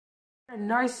A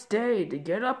nice day to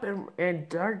get up and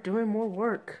start doing more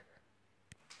work.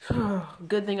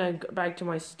 Good thing I got back to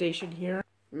my station here.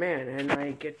 Man, and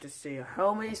I get to see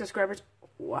how many subscribers.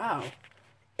 Wow.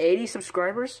 80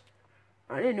 subscribers?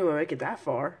 I didn't know I'd make it that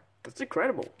far. That's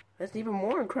incredible. That's even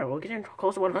more incredible. Getting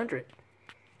close to 100.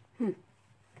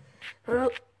 Well,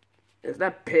 is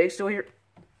that pig still here?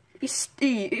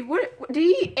 What, did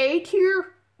he eat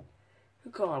here?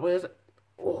 God, what is it?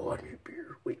 Oh, I need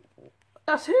beer. Wait,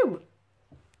 that's him.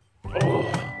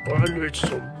 Oh, I need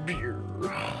some beer.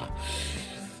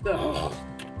 Blah.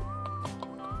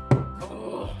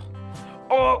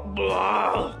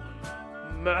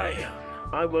 Man,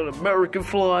 I'm an American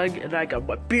flag and I got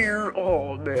my beer.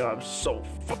 Oh man, I'm so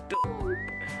fucked up.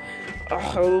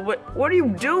 What are you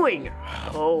doing?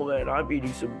 Oh man, I'm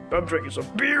drinking some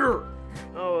beer.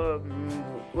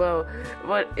 Well,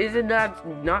 but isn't that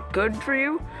not good for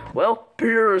you? Well,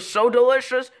 beer is so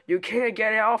delicious, you can't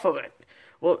get off of it.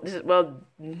 Look, just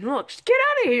get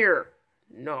out of here.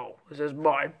 No, this is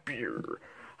my beer.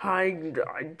 I'm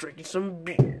drinking some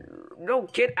beer. No,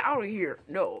 get out of here.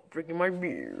 No, I'm drinking my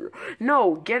beer.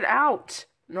 No, get out.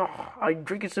 No, I'm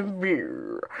drinking some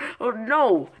beer. Oh,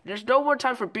 no, there's no more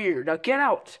time for beer. Now get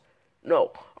out.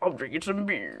 No, I'm drinking some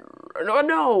beer.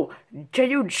 No, can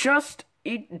you just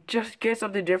get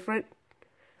something different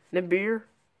than beer?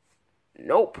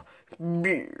 Nope,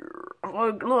 beer.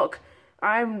 Look,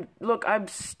 I'm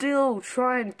still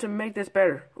trying to make this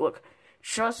better. Look,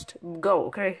 just go,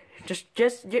 okay? Just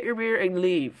get your beer and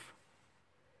leave.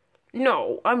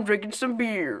 No, I'm drinking some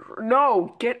beer.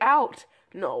 No, get out.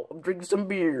 No, I'm drinking some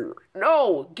beer.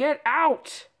 No, get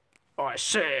out. I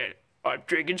said, I'm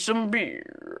drinking some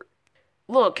beer.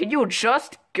 Look, can you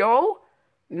just go?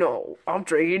 No, I'm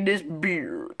drinking this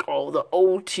beer called the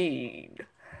OT.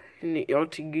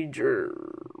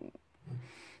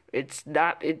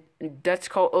 That's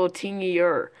called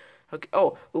Otingier. Okay,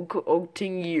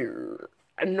 Otingier.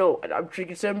 No, I'm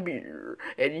drinking some beer,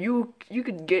 and you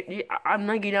can I'm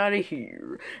not getting out of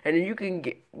here, and then you can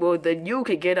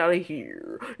get out of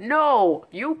here. No,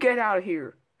 you get out of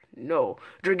here. No,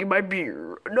 drinking my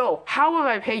beer. No, how will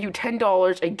I pay you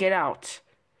 $10 and get out?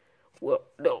 Well,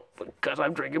 no, because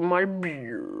I'm drinking my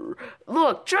beer.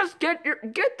 Look, just let me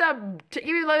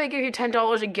give you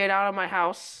 $10 and get out of my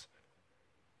house.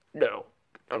 No,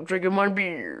 I'm drinking my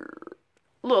beer.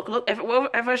 Look,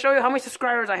 if I show you how many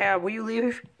subscribers I have, will you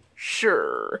leave?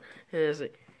 Sure.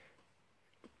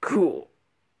 Cool.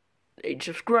 8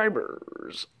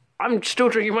 subscribers. I'm still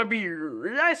drinking my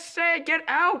beer. I say get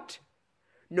out.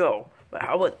 No, but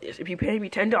how about this? If you pay me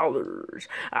 $10,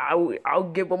 I'll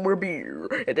get one more beer,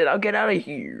 and then I'll get out of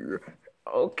here.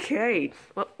 Okay.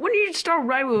 Well, when did you start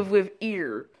rhyming with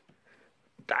ear?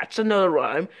 That's another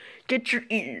rhyme. Get your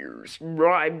ears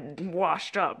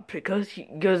washed up because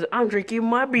I'm drinking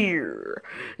my beer.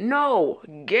 No,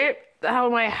 get out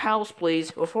of my house,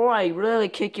 please, before I really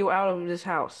kick you out of this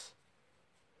house.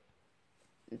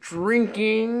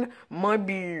 Drinking my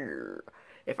beer.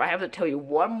 If I have to tell you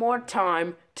one more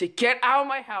time to get out of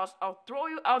my house, I'll throw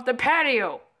you out the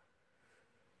patio.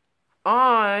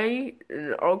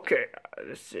 Okay,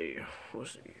 let's see.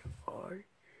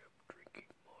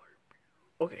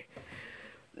 Okay.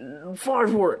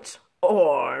 5 words.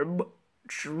 I'm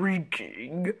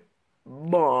drinking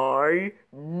my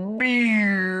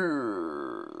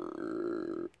beer.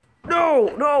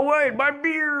 No, wait, my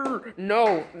beer.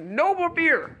 No more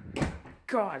beer.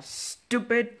 God,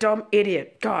 stupid, dumb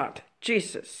idiot. God,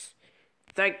 Jesus.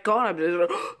 Thank God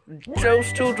I'm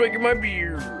still drinking my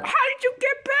beer. How did you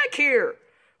get back here?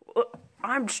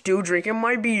 I'm still drinking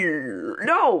my beer.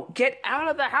 No, get out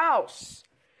of the house.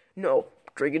 No.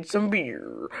 Drinking some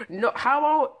beer. No, how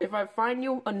about if I find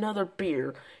you another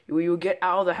beer, will you get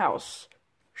out of the house?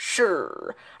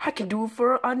 Sure, I can do it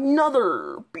for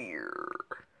another beer.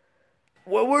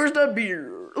 Well, where's the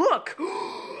beer? Look,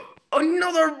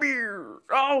 another beer.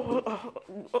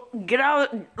 Get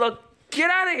out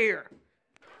of here.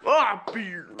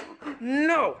 Beer.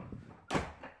 No.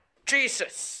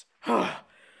 Jesus.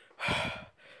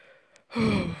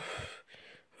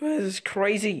 This is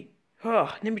crazy.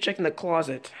 Let me check in the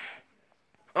closet.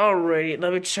 Alrighty,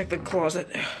 let me check the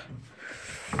closet.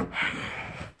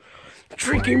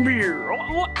 Drinking beer.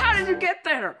 How did you get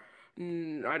there?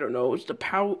 I don't know. It's the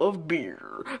power of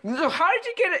beer. How did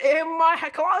you get in my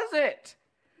closet?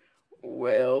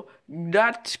 Well,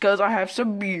 that's because I have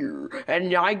some beer,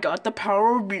 and I got the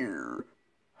power of beer.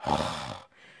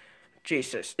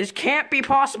 Jesus, this can't be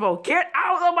possible. Get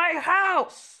out of my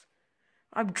house.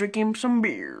 I'm drinking some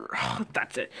beer.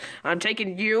 That's it. I'm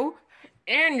taking you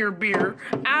and your beer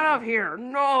out of here.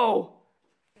 No.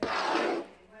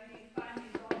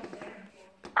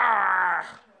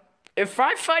 If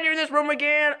I find you in this room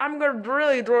again, I'm gonna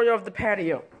really throw you off the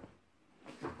patio.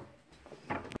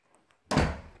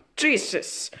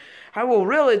 Jesus, I will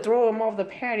really throw him off the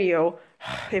patio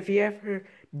if he ever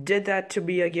did that to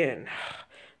me again.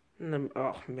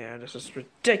 Oh man, this is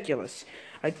ridiculous.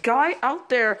 A guy out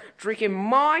there drinking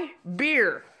my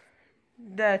beer.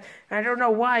 That I don't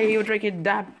know why he was drinking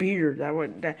that beer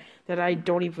that I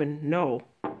don't even know.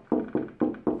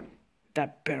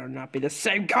 That better not be the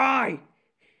same guy.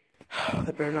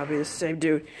 That better not be the same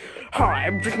dude. Hi,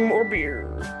 I'm drinking more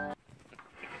beer.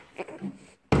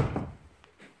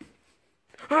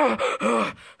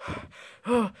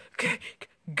 Okay,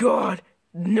 God,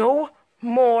 no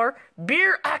more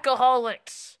beer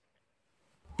alcoholics.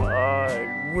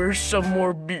 Where's some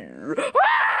more beer?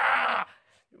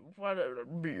 What a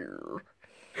beer.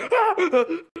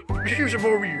 Here's some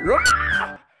more beer.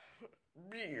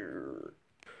 Beer.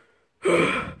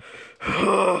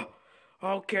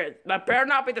 Okay, that better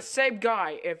not be the same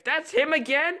guy. If that's him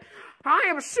again, I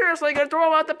am seriously gonna throw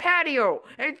him out the patio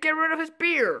and get rid of his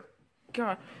beer.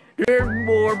 God, there's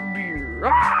more beer.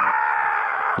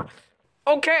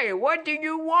 Okay, what do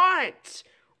you want?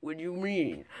 What do you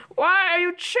mean? Why are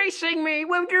you chasing me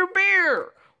with your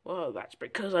beer? Well, that's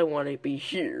because I want to be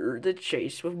here to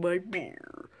chase with my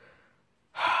beer.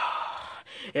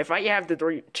 If I have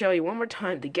to tell you one more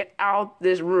time to get out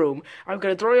this room, I'm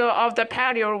going to throw you off the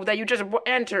patio that you just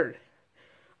entered.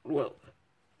 Well,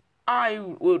 I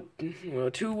will,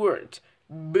 2 words.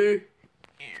 Beer.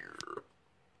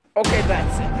 Okay,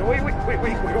 that's it. Wait,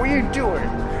 what are you doing?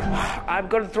 I'm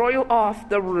gonna throw you off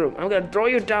the room. I'm gonna throw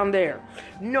you down there.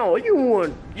 No, you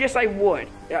wouldn't. Yes, I would.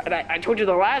 And I told you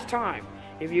the last time.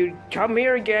 If you come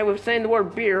here again with saying the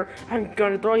word beer, I'm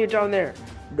gonna throw you down there.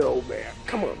 No, man.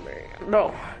 Come on, man.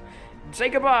 No. Say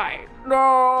goodbye.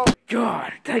 No.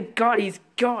 God, thank God he's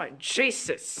gone.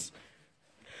 Jesus.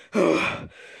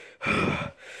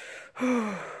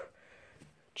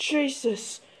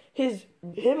 Jesus.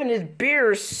 Him and his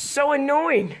beer is so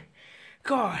annoying.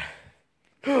 God.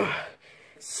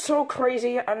 So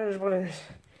crazy. I don't just want to...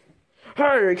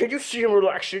 Hey, can you see him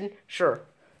relaxing? Sure.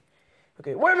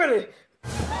 Okay, wait a minute.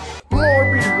 More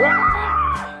beer.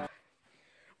 Ah!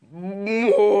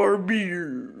 More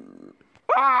beer.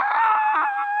 Ah!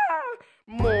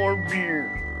 More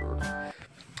beer.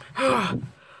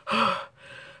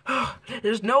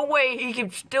 There's no way he can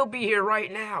still be here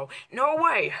right now. No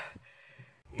way.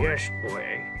 Yes, boy,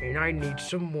 and I need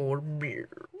some more beer.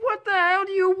 What the hell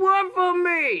do you want from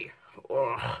me?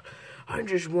 I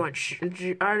just want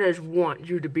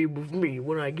you to be with me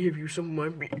when I give you some of my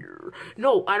beer.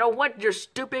 No, I don't want your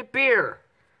stupid beer.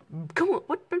 Come on,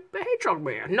 what, Hedgehog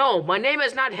Man? No, my name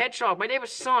is not Hedgehog. My name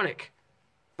is Sonic.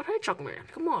 But Hedgehog Man,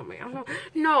 come on, man.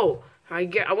 No, I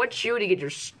want you to get your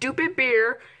stupid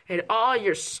beer and all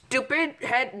your stupid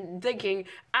head thinking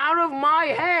out of my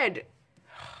head.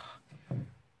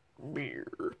 Beer.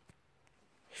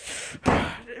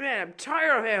 Man, I'm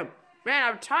tired of him. Man,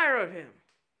 I'm tired of him.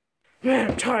 Man,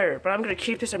 I'm tired, but I'm gonna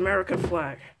keep this American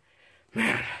flag.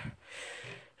 Man,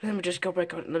 let me just go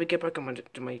back on. Let me get back on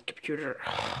my computer.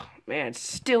 Man,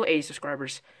 still 80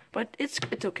 subscribers, but it's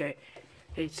okay.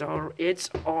 It's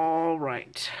all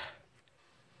right.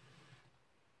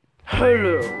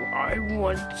 Hello, I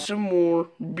want some more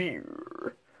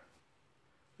beer.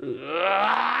 God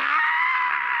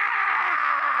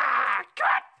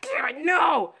damn it,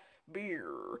 no! Beer.